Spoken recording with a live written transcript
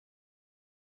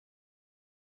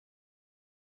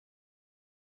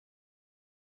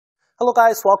Hello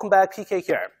guys, welcome back, PK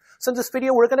here. So in this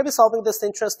video, we're going to be solving this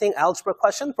interesting algebra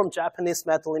question from Japanese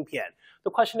Math Olympiad.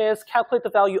 The question is, calculate the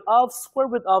value of square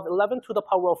root of 11 to the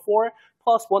power of 4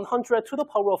 plus 100 to the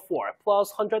power of 4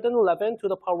 plus 111 to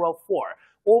the power of 4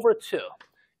 over 2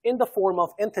 in the form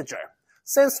of integer.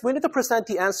 Since we need to present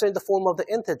the answer in the form of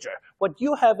the integer, what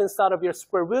you have inside of your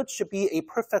square root should be a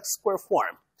perfect square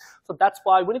form. So that's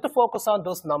why we need to focus on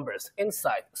those numbers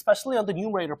inside, especially on the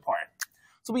numerator part.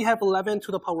 So we have 11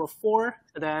 to the power of 4,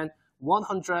 and then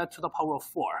 100 to the power of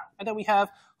 4. And then we have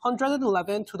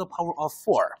 111 to the power of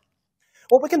 4.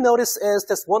 What we can notice is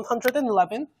this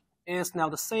 111 is now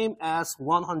the same as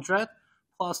 100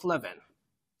 plus 11.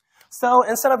 So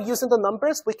instead of using the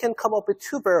numbers, we can come up with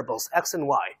two variables, x and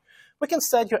y. We can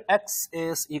set your x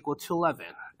is equal to 11,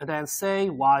 and then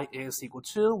say y is equal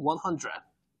to 100.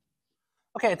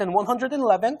 Okay, then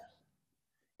 111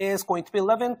 is going to be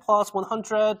 11 plus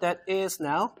 100, that is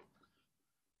now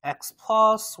x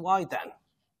plus y then.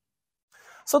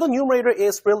 So the numerator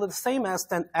is really the same as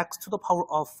then x to the power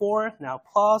of 4, now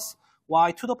plus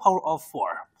y to the power of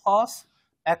 4, plus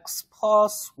x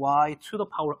plus y to the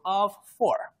power of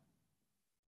 4.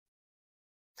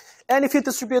 And if you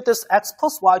distribute this x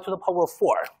plus y to the power of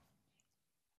 4,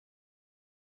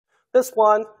 this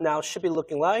one now should be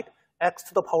looking like x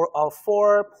to the power of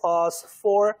 4 plus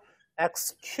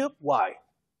 4x cubed y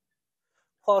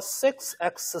plus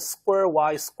 6x squared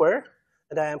y squared,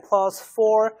 and then plus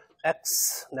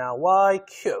 4x now y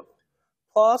cubed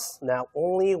plus now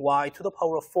only y to the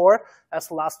power of 4 as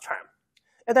the last term.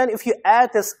 And then if you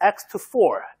add this x to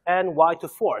 4 and y to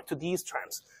 4 to these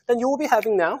terms, then you will be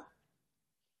having now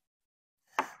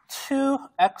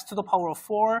 2x to the power of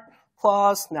 4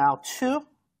 plus now 2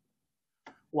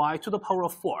 y to the power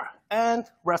of 4, and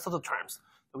rest of the terms.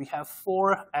 So we have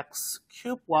 4x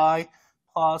cubed y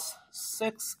plus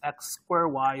 6x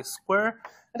squared y squared,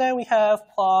 and then we have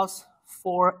plus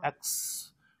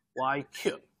 4x y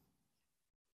cubed.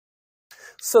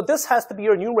 So this has to be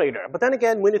your numerator, but then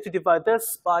again, we need to divide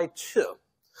this by 2.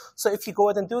 So if you go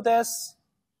ahead and do this,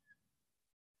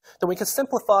 then we can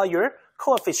simplify your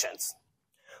coefficients.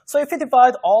 So if you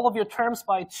divide all of your terms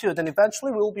by 2, then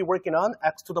eventually we will be working on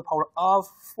x to the power of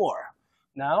 4.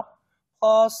 Now,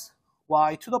 plus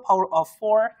y to the power of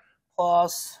 4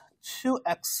 plus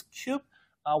 2x cubed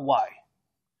y.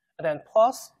 And then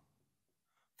plus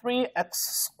 3x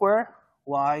squared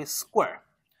y squared.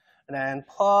 And then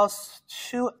plus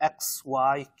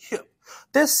 2xy cubed.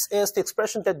 This is the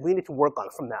expression that we need to work on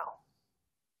from now.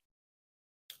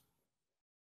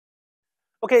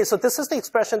 Okay, so this is the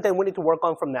expression that we need to work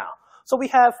on from now. So we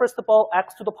have, first of all,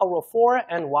 x to the power of 4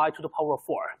 and y to the power of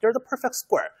 4. They're the perfect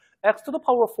square. X to the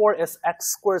power of 4 is x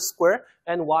squared squared,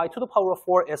 and y to the power of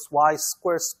 4 is y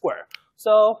squared squared.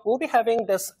 So we'll be having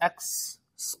this x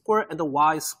squared and the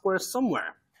y squared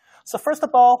somewhere. So first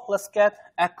of all, let's get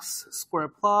x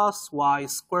squared plus y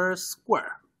squared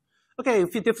squared. Okay,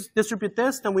 if you distribute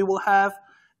this, then we will have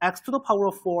x to the power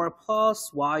of 4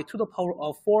 plus y to the power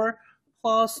of 4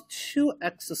 plus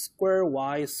 2x squared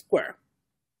y squared.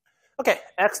 Okay,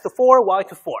 x to 4, y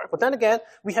to 4. But then again,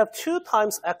 we have 2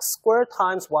 times x squared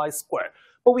times y squared.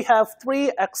 But we have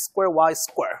 3x squared y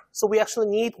squared. So we actually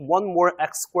need one more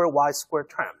x squared y squared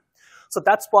term. So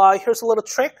that's why, here's a little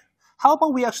trick. How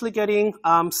about we actually getting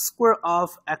square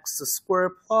of x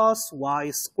squared plus y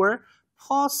squared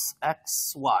plus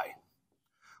xy.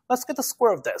 Let's get the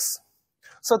square of this.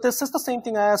 So this is the same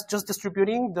thing as just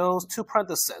distributing those two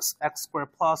parentheses, x squared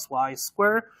plus y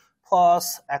squared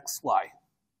plus xy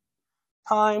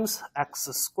times x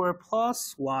squared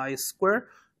plus y squared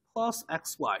plus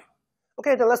xy.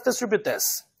 Okay, then let's distribute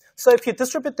this. So if you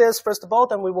distribute this, first of all,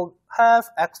 then we will have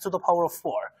x to the power of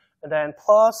 4, and then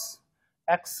plus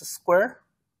x squared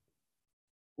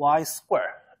y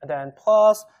squared, and then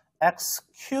plus x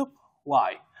cubed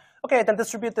y. Okay, then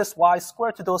distribute this y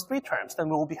squared to those 3 terms. Then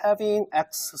we will be having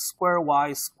x squared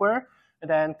y squared, and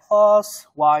then plus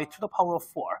y to the power of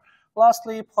 4.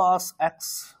 Lastly, plus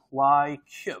xy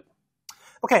cubed.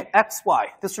 Okay, xy.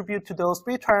 Distribute to those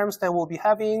 3 terms. Then we'll be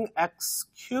having x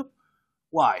cubed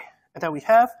y. And then we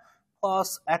have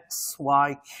plus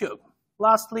xy cubed.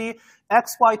 Lastly,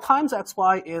 xy times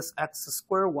xy is x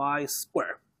squared y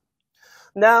squared.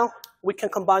 Now, we can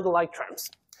combine the like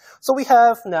terms. So we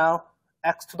have now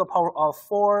x to the power of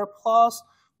 4 plus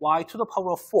y to the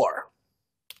power of 4.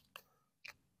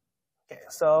 Okay,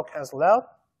 so cancel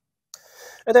out.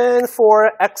 And then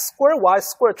for x squared, y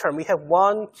squared term, we have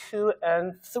 1, 2,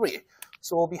 and 3.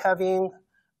 So we'll be having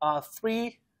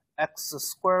 3x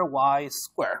squared y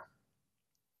squared.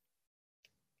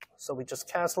 So we just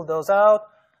cancel those out,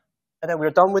 and then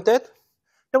we're done with it.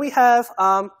 Then we have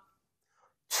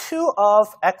 2 of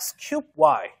x cubed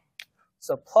y.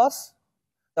 So plus,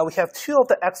 now we have 2 of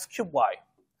the x cubed y.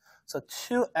 So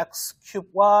 2x cubed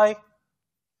y,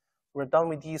 we're done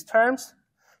with these terms.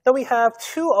 Then we have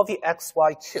 2 of the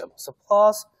xy cubed, so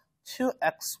plus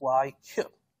 2xy cubed.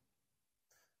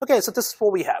 Okay, so this is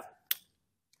what we have.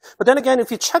 But then again,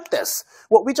 if you check this,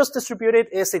 what we just distributed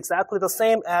is exactly the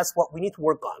same as what we need to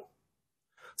work on.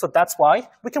 So that's why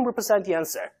we can represent the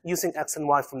answer using x and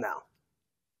y from now.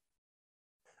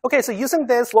 Okay, so using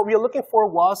this, what we are looking for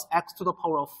was x to the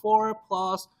power of 4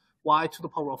 plus y to the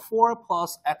power of 4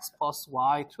 plus x plus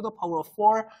y to the power of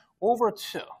 4 over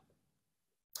 2.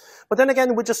 But then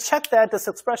again, we just checked that this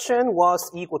expression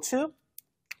was equal to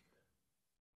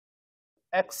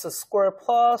x squared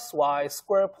plus y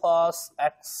squared plus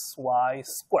xy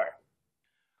squared.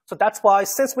 So that's why,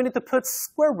 since we need to put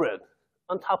square root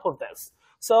on top of this,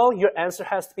 so your answer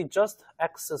has to be just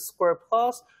x squared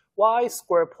plus y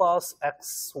squared plus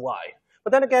xy.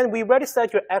 But then again, we already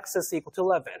said your x is equal to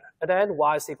 11, and then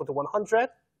y is equal to 100.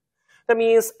 That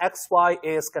means xy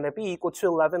is going to be equal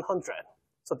to 1100.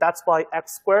 So that's why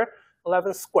x squared,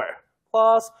 11 squared,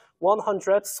 plus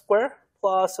 100 squared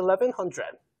plus 1100.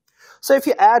 So if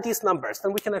you add these numbers,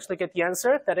 then we can actually get the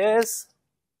answer. That is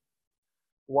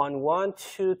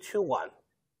 11221.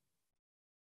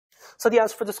 So the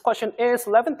answer for this question is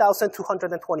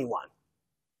 11,221.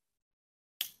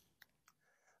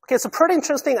 Okay, so pretty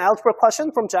interesting algebra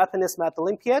question from Japanese Math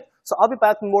Olympiad. So I'll be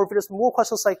back with more videos, more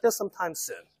questions like this sometime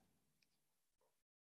soon.